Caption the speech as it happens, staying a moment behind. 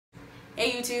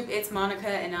Hey YouTube, it's Monica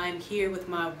and I'm here with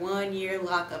my 1-year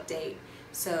lock update.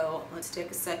 So let's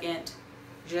take a second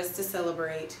just to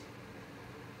celebrate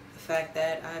the fact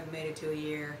that I've made it to a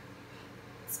year.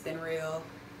 It's been real,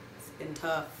 it's been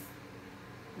tough,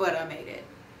 but I made it.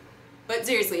 But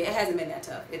seriously, it hasn't been that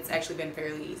tough. It's actually been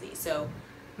fairly easy. So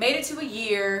made it to a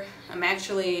year. I'm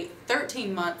actually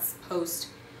 13 months post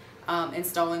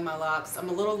installing my locks. I'm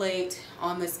a little late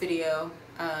on this video,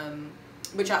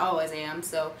 which I always am,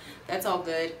 so that's all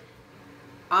good.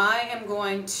 I am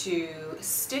going to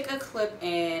stick a clip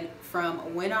in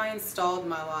from when I installed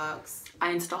my locks.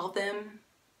 I installed them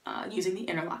using the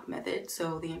interlock method,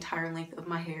 so the entire length of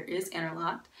my hair is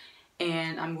interlocked,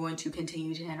 and I'm going to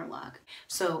continue to interlock.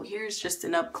 So here's just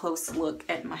an up close look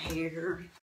at my hair.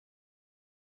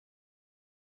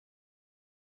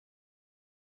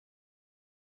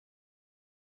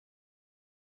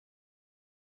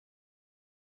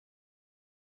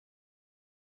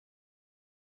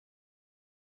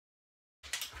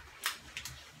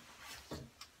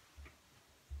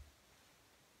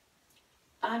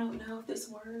 I don't know if this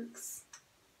works,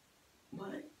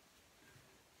 but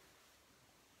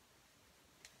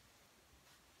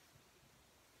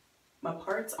my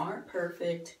parts aren't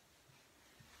perfect.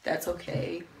 That's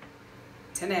okay.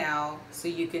 To now, so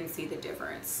you can see the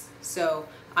difference. So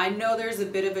I know there's a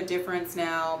bit of a difference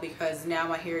now because now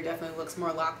my hair definitely looks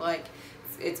more lock-like.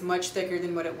 It's much thicker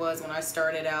than what it was when I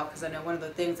started out, because I know one of the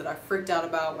things that I freaked out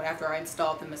about after I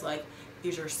installed them is like,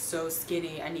 these are so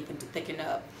skinny, I need them to thicken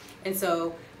up. And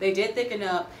so they did thicken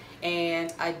up,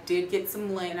 and I did get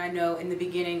some length. And I know in the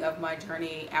beginning of my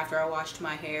journey after I washed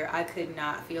my hair, I could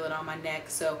not feel it on my neck.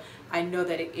 So I know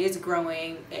that it is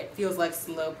growing. It feels like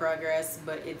slow progress,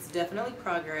 but it's definitely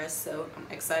progress. So I'm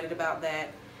excited about that.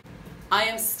 I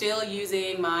am still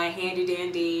using my handy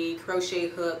dandy crochet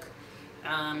hook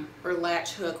or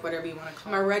latch hook, whatever you want to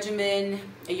call it. My regimen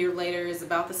a year later is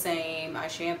about the same. I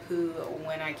shampoo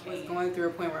when I can. I was going through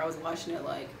a point where I was washing it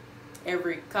like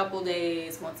every couple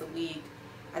days, once a week.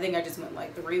 I think I just went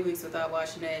like 3 weeks without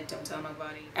washing it. Don't tell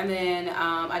nobody. And then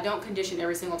I don't condition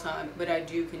every single time, but I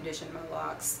do condition my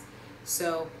locks.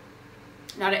 So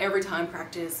not at every time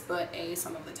practice, but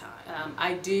some of the time.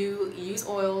 I do use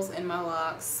oils in my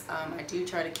locks. I do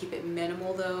try to keep it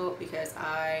minimal though, because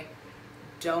I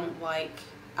don't like,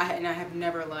 and I have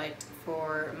never liked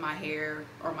for my hair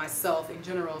or myself in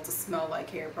general to smell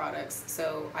like hair products.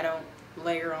 So I don't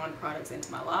layer on products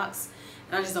into my locks,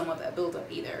 and I just don't want that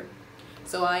buildup either.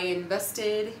 So I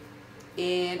invested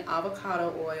in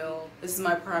avocado oil. This is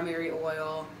my primary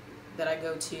oil that I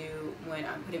go to when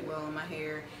I'm putting oil in my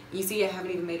hair. You see I haven't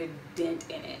even made a dent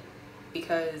in it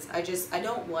because I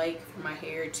don't like for my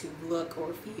hair to look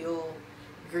or feel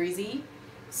greasy.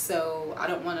 So I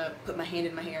don't want to put my hand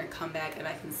in my hair and come back and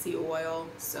I can see oil.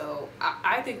 So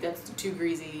I think that's too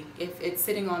greasy. If it's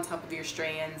sitting on top of your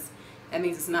strands, that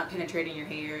means it's not penetrating your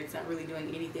hair. It's not really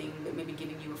doing anything but maybe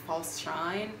giving you a false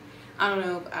shine. I don't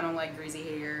know. I don't like greasy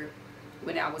hair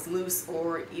when I was loose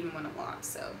or even when I'm locked.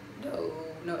 So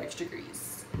no extra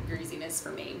greasiness for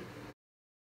me.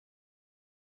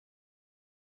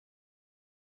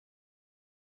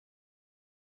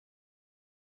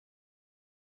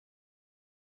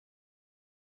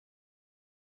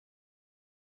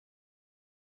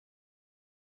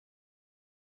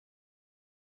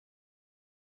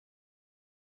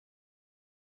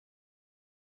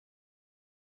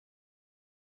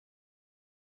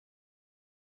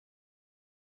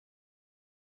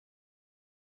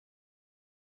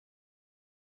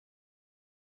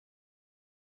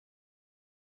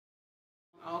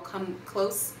 I'll come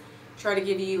close, try to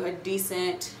give you a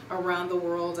decent around the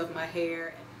world of my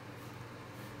hair.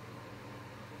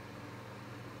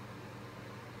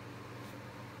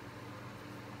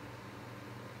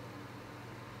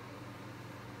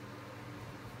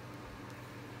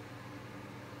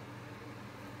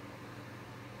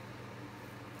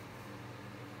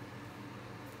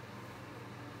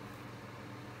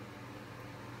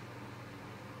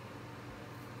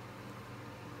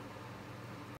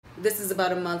 This is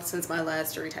about a month since my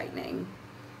last retightening.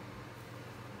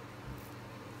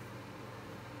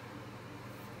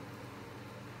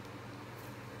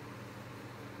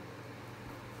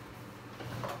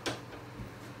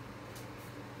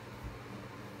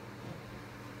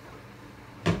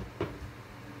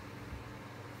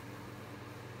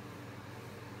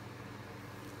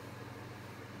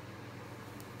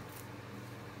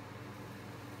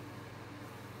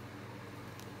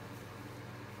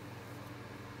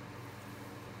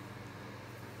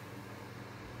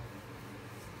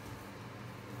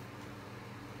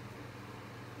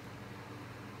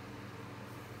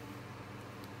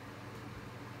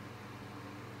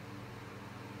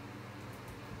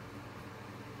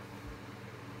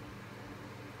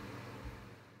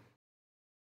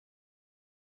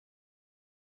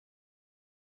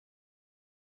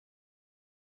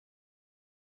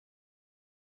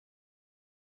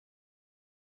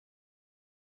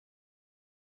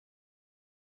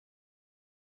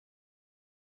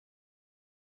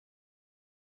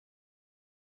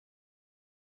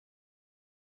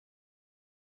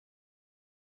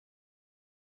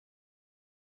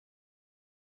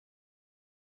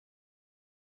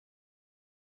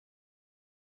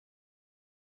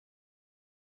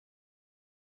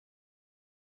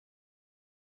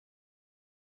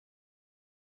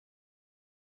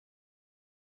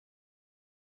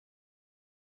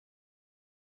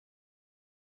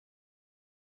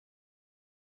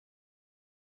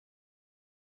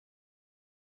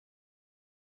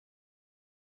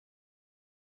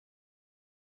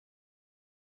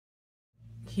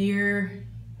 here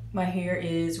my hair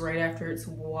is right after it's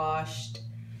washed.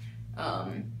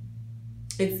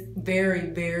 It's very,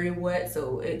 very wet,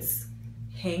 so it's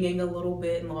hanging a little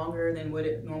bit longer than what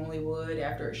it normally would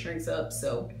after it shrinks up.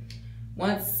 So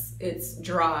once it's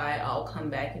dry, I'll come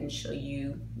back and show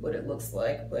you what it looks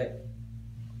like. But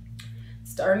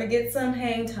starting to get some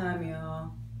hang time,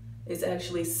 y'all. It's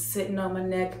actually sitting on my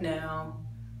neck now.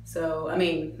 So, I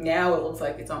mean, now it looks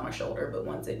like it's on my shoulder, but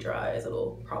once it dries,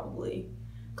 it'll probably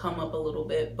come up a little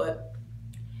bit. But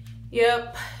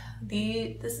yep,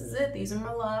 this is it. These are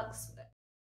my locks.